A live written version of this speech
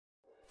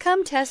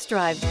Come test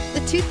drive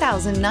the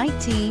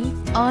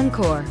 2019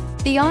 Encore.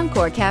 The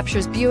Encore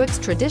captures Buick's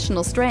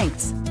traditional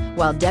strengths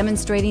while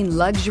demonstrating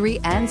luxury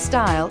and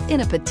style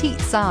in a petite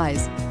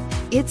size.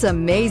 It's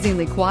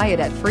amazingly quiet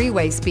at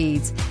freeway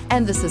speeds,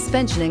 and the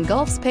suspension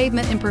engulfs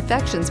pavement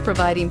imperfections,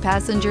 providing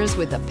passengers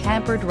with a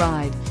pampered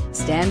ride.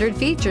 Standard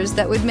features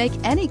that would make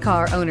any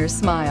car owner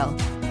smile.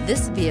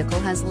 This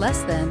vehicle has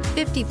less than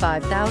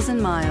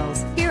 55,000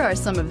 miles. Here are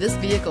some of this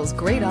vehicle's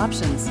great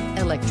options: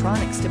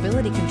 electronic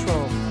stability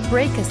control,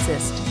 brake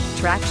assist,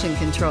 traction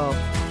control,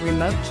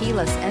 remote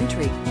keyless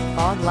entry,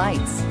 fog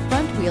lights,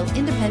 front wheel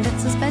independent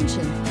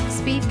suspension,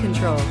 speed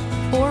control,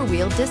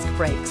 four-wheel disc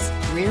brakes,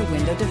 rear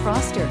window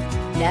defroster,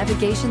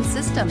 navigation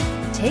system.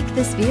 Take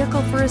this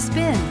vehicle for a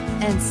spin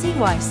and see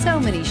why so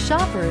many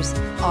shoppers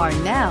are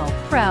now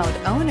proud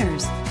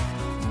owners.